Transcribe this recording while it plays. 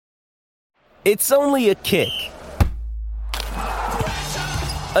It's only a kick,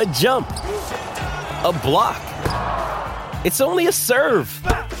 a jump, a block. It's only a serve.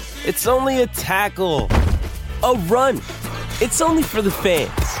 It's only a tackle, a run. It's only for the fans.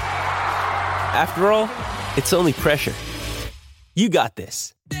 After all, it's only pressure. You got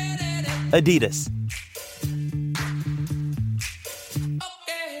this. Adidas.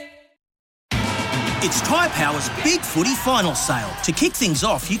 It's Tyre Power's Big Footy Final Sale. To kick things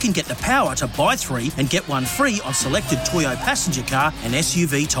off, you can get the power to buy 3 and get 1 free on selected Toyo passenger car and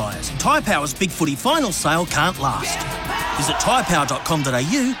SUV tyres. Tyre Power's Big Footy Final Sale can't last. Visit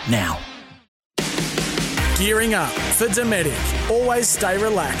tyrepower.com.au now. Gearing up for Dometic. Always stay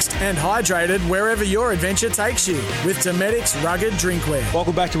relaxed and hydrated wherever your adventure takes you with Dometic's rugged drinkware.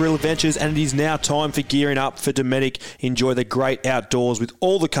 Welcome back to Real Adventures, and it is now time for gearing up for Dometic. Enjoy the great outdoors with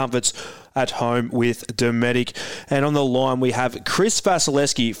all the comforts at home with Dometic. And on the line we have Chris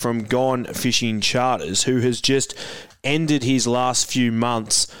Vasilevski from Gone Fishing Charters, who has just ended his last few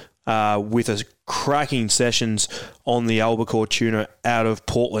months with a cracking sessions on the albacore tuna out of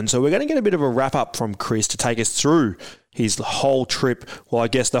Portland. So we're going to get a bit of a wrap-up from Chris to take us through his whole trip, well, I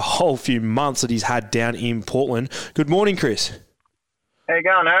guess the whole few months that he's had down in Portland. Good morning, Chris. How you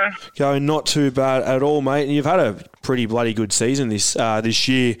going, Aaron? Going not too bad at all, mate. And you've had a pretty bloody good season this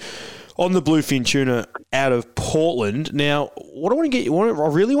year on the bluefin tuna out of Portland. Now, what I want to get you, I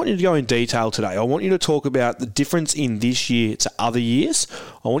really want you to go in detail today. I want you to talk about the difference in this year to other years.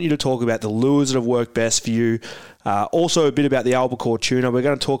 I want you to talk about the lures that have worked best for you. Also a bit about the albacore tuna. We're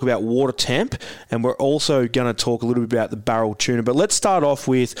going to talk about water temp, and we're also going to talk a little bit about the barrel tuna. But let's start off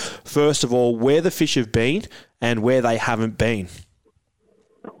with, first of all, where the fish have been and where they haven't been.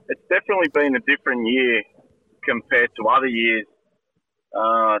 It's definitely been a different year compared to other years.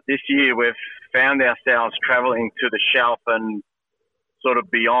 This year we've found ourselves travelling to the shelf and sort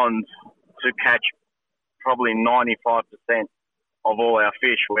of beyond to catch probably 95% of all our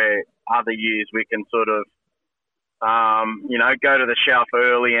fish, where other years we can sort of, go to the shelf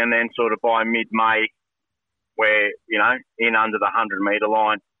early and then sort of by mid-May where, in under the 100-metre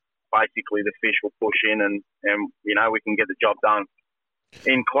line, basically the fish will push in and we can get the job done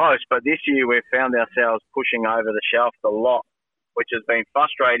in close. But this year we've found ourselves pushing over the shelf a lot, which has been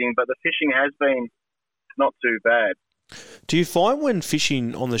frustrating, but the fishing has been not too bad. Do you find when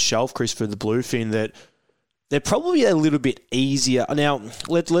fishing on the shelf, Chris, for the bluefin, that they're probably a little bit easier? Now,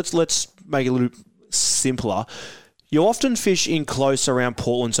 let's make it a little simpler. You often fish in close around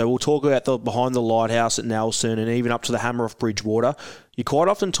Portland, so we'll talk about the behind the lighthouse at Nelson and even up to the Hammer off Bridgewater. You quite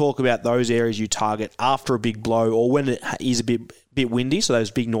often talk about those areas you target after a big blow or when it is a bit windy, so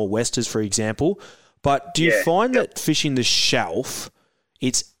those big nor'westers, for example. But do you find that fishing the shelf,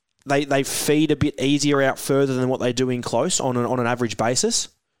 they feed a bit easier out further than what they do in close on an average basis?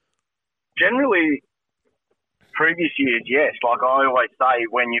 Generally, previous years, yes. Like I always say,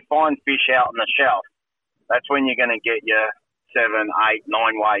 when you find fish out on the shelf, that's when you're going to get your 7, 8,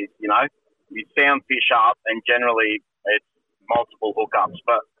 9 ways, You sound fish up and generally it's multiple hookups.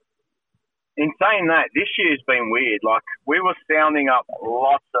 But in saying that, this year's been weird. Like we were sounding up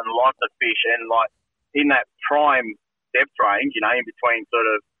lots and lots of fish and like in that prime depth range, in between sort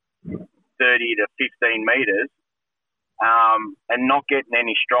of 30 to 15 metres, and not getting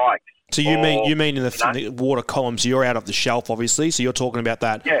any strikes. So you mean in the water columns, you're out of the shelf, obviously. So you're talking about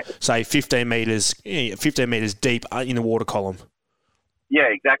that, say 15 metres deep in the water column.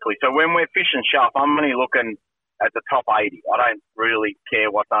 Yeah, exactly. So when we're fishing shelf, I'm only looking at the top 80. I don't really care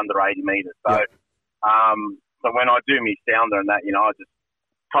what's under 80 metres. So, so when I do my sounder and that, I just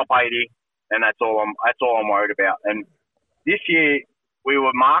top 80. And that's all I'm worried about. And this year we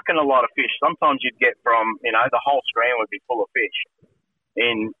were marking a lot of fish. Sometimes you'd get from the whole screen would be full of fish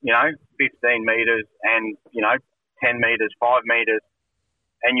in 15 metres and 10 metres, 5 metres,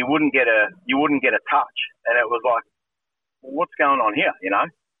 and you wouldn't get a touch. And it was like, well, what's going on here?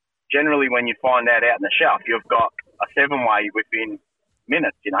 Generally when you find that out in the shelf, you've got a 7-way within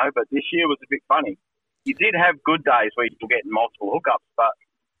minutes. But this year was a bit funny. You did have good days where you were getting multiple hookups, but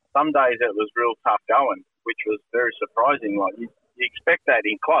some days it was real tough going, which was very surprising. Like you expect that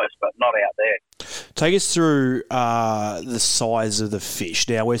in close, but not out there. Take us through the size of the fish.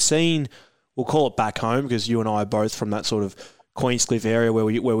 Now we're seeing, we'll call it back home because you and I are both from that sort of Queenscliff area where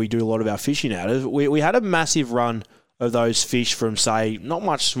we do a lot of our fishing out of. We had a massive run of those fish from, say, not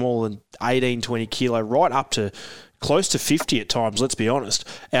much smaller than 18, 20 kilo, right up to close to 50 at times, let's be honest,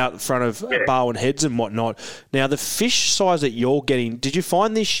 out in front of Barwon Heads and whatnot. Now, the fish size that you're getting, did you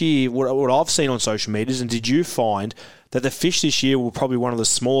find this year, what I've seen on social medias, and did you find that the fish this year were probably one of the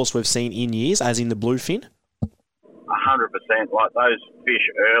smallest we've seen in years, as in the bluefin? 100%. Like those fish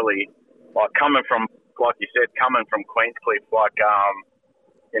early like coming from, like you said, coming from Queenscliff, like,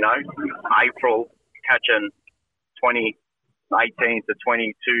 April, catching 18 to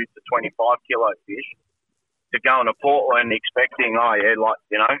 22 to 25 kilo fish, to going to Portland expecting,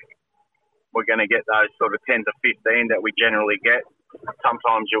 we're going to get those sort of 10 to 15 that we generally get.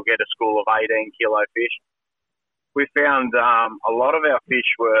 Sometimes you'll get a school of 18 kilo fish. We found a lot of our fish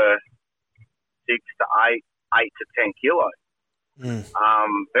were 6 to 8 to 10 kilos.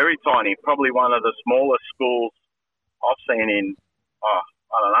 Very tiny. Probably one of the smallest schools I've seen in,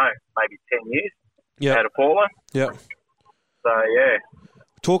 maybe 10 years out of Portland. Yep. So, yeah.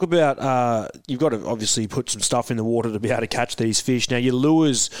 Talk about, you've got to obviously put some stuff in the water to be able to catch these fish. Now, your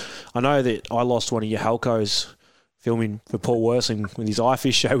lures, I know that I lost one of your Halcos filming for Paul Worsing with his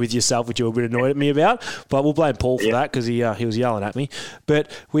iFish show with yourself, which you were a bit annoyed at me about, but we'll blame Paul for that because he was yelling at me.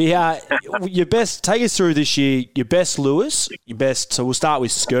 But your best, take us through this year, your best lures, so we'll start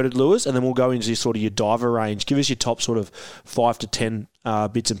with skirted lures and then we'll go into sort of your diver range. Give us your top sort of 5 to 10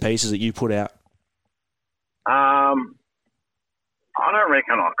 bits and pieces that you put out. I don't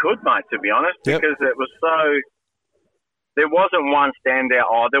reckon I could, mate, to be honest, because it was so... There wasn't one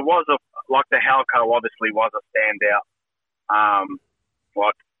standout. There was the Halco obviously was a standout,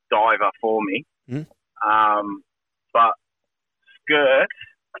 diver for me. But skirt,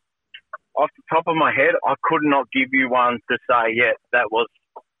 off the top of my head, I could not give you one to say, that was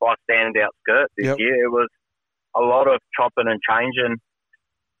my standout skirt this year. It was a lot of chopping and changing,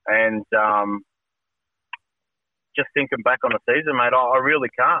 and just thinking back on the season, mate, I really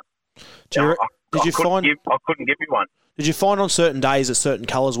can't. I couldn't give you one. Did you find on certain days that certain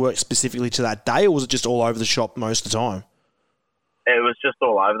colours worked specifically to that day, or was it just all over the shop most of the time? It was just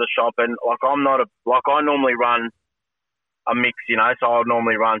all over the shop, and I normally run a mix, so I would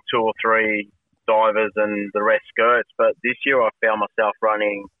normally run 2 or 3 divers and the rest skirts. But this year I found myself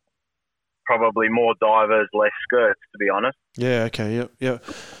running probably more divers, less skirts, to be honest. Yeah. Okay. Yep.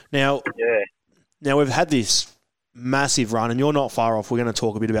 Now we've had this massive run, and you're not far off. We're going to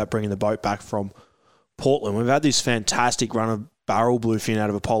talk a bit about bringing the boat back from Portland. We've had this fantastic run of barrel bluefin out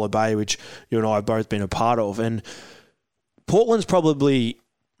of Apollo Bay, which you and I have both been a part of. And Portland's probably,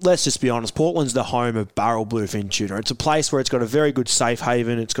 let's just be honest, Portland's the home of barrel bluefin tuna. It's a place where it's got a very good safe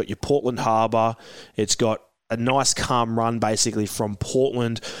haven. It's got your Portland Harbour. It's got a nice calm run basically from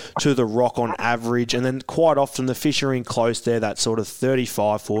Portland to the Rock on average. And then quite often the fish are in close there, that sort of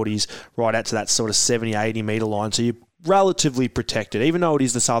 35, 40s, right out to that sort of 70, 80 metre line. So you're relatively protected, even though it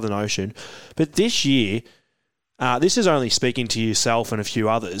is the Southern Ocean. But this year, this is only speaking to yourself and a few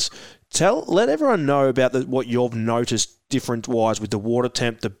others. Let everyone know about what you've noticed different-wise with the water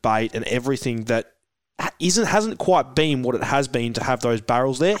temp, the bait, and everything that hasn't quite been what it has been to have those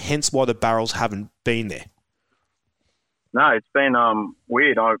barrels there, hence why the barrels haven't been there. No, it's been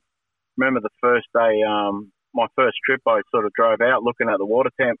weird. I remember the first day, my first trip, I sort of drove out looking at the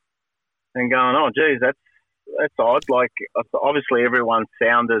water temp and going, oh, geez, that's odd. Like, obviously everyone's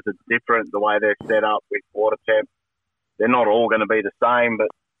sounders are different, the way they're set up with water temp. They're not all going to be the same, but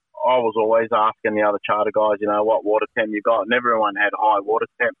I was always asking the other charter guys, what water temp you got, and everyone had high water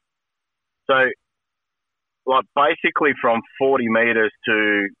temp. So, like, basically from 40 metres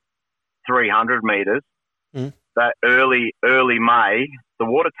to 300 metres, that early May, the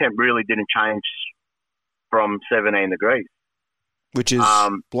water temp really didn't change from 17 degrees. Which is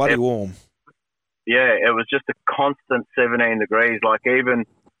bloody warm. Yeah, it was just a constant 17 degrees. Like, even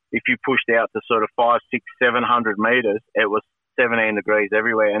if you pushed out to sort of 500, 600, 700 metres, it was 17 degrees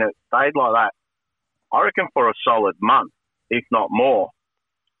everywhere. And it stayed like that, I reckon, for a solid month, if not more.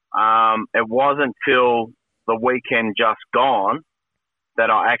 It wasn't till the weekend just gone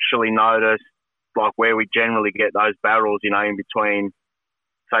that I actually noticed, like, where we generally get those barrels, in between,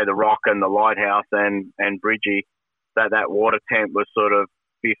 say, the Rock and the Lighthouse and Bridgie, that water temp was sort of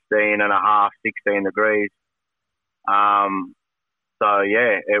 15 and a half, 16 degrees. So,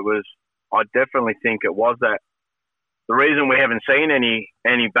 yeah, it was, I definitely think it was that. The reason we haven't seen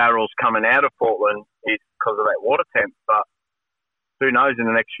any barrels coming out of Portland is because of that water temp. But who knows, in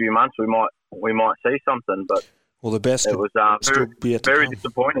the next few months we might see something. But well, the best it was very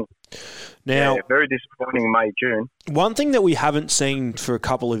disappointing. Now, very disappointing May, June. One thing that we haven't seen for a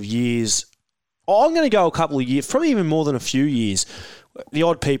couple of years, I'm going to go a couple of years, probably even more than a few years. The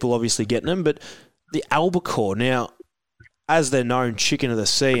odd people obviously getting them, but the albacore. Now, as they're known, chicken of the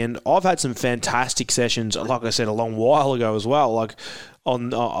sea, and I've had some fantastic sessions, like I said, a long while ago as well, like on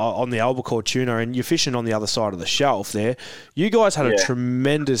the albacore tuna, and you're fishing on the other side of the shelf there. You guys had a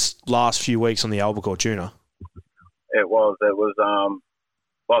tremendous last few weeks on the albacore tuna. It was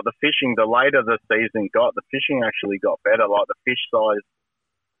like the fishing, the later the season got, the fishing actually got better. Like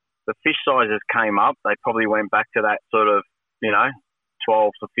the the fish sizes came up. They probably went back to that sort of,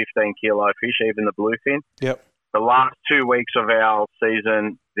 12 to 15 kilo fish, even the bluefin. Yep. The last 2 weeks of our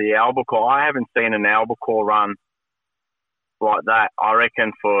season, the albacore, I haven't seen an albacore run like that, I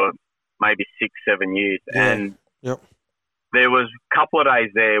reckon, for maybe 6-7 years. Yeah. And yep. there was a couple of days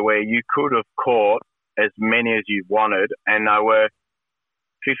there where you could have caught as many as you wanted, and they were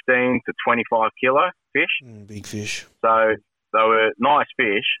 15 to 25 kilo fish. Big fish. So they were nice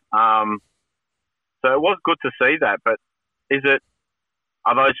fish. So it was good to see that, but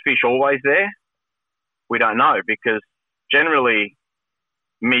are those fish always there? We don't know, because generally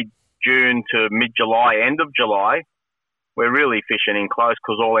mid-June to mid-July, end of July, we're really fishing in close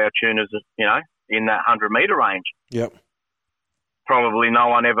because all our tuners are, in that 100-metre range. Yep. Probably no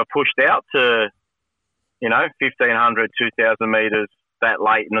one ever pushed out to, 1,500, 2,000 metres that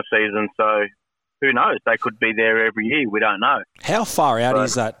late in the season. So who knows? They could be there every year. We don't know. How far out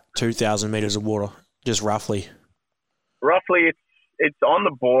is that 2,000 metres of water, just roughly? Roughly, it's on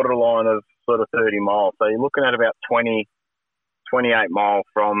the borderline of sort of 30 miles. So you're looking at about 28 miles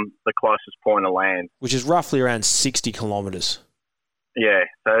from the closest point of land. Which is roughly around 60 kilometres. Yeah,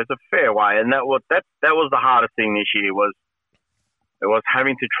 so it's a fair way. And that was the hardest thing this year was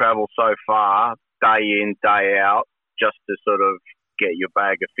having to travel so far, day in, day out, just to sort of get your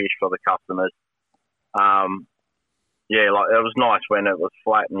bag of fish for the customers. It was nice when it was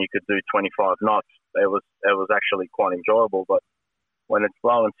flat and you could do 25 knots. It was actually quite enjoyable, but when it's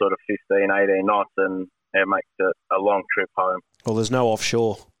blowing sort of 15, 18 knots, and it makes it a long trip home. Well, there's no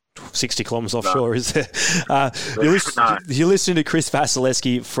offshore. 60 kilometres offshore, No. is there? No. You're listening to Chris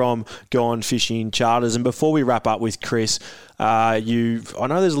Vasilevski from Gone Fishing Charters. And before we wrap up with Chris, I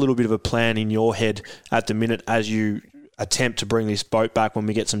know there's a little bit of a plan in your head at the minute as you attempt to bring this boat back when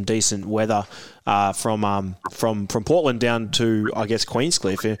we get some decent weather from Portland down to, I guess,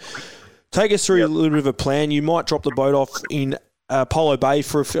 Queenscliff. Take us through a little bit of a plan. You might drop the boat off in Polo Bay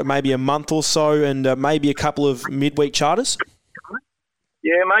for maybe a month or so, and maybe a couple of midweek charters?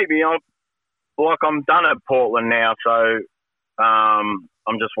 Yeah, maybe. I'm done at Portland now, so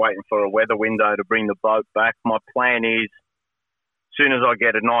I'm just waiting for a weather window to bring the boat back. My plan is, as soon as I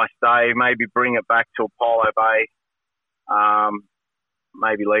get a nice day, maybe bring it back to Polo Bay,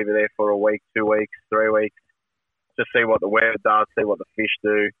 maybe leave it there for a week, 2 weeks, 3 weeks, to see what the weather does, see what the fish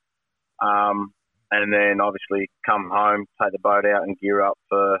do. And then obviously come home, take the boat out and gear up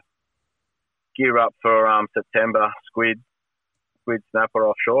for September squid snapper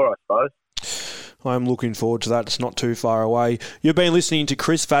offshore, I suppose. I'm looking forward to that. It's not too far away. You've been listening to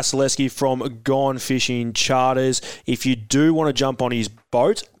Chris Vasilevski from Gone Fishing Charters. If you do want to jump on his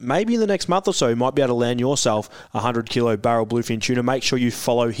boat, maybe in the next month or so, you might be able to land yourself a 100-kilo barrel bluefin tuna. Make sure you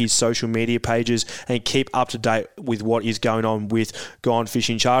follow his social media pages and keep up to date with what is going on with Gone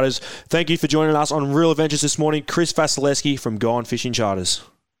Fishing Charters. Thank you for joining us on Real Adventures this morning. Chris Vasilevski from Gone Fishing Charters.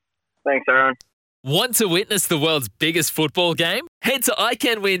 Thanks, Aaron. Want to witness the world's biggest football game? Head to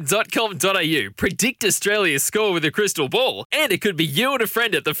iCanWin.com.au, predict Australia's score with a crystal ball, and it could be you and a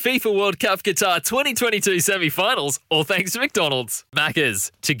friend at the FIFA World Cup Qatar 2022 semi-finals, all thanks to McDonald's. Maccas,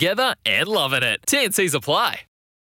 together and loving it. TNCs apply.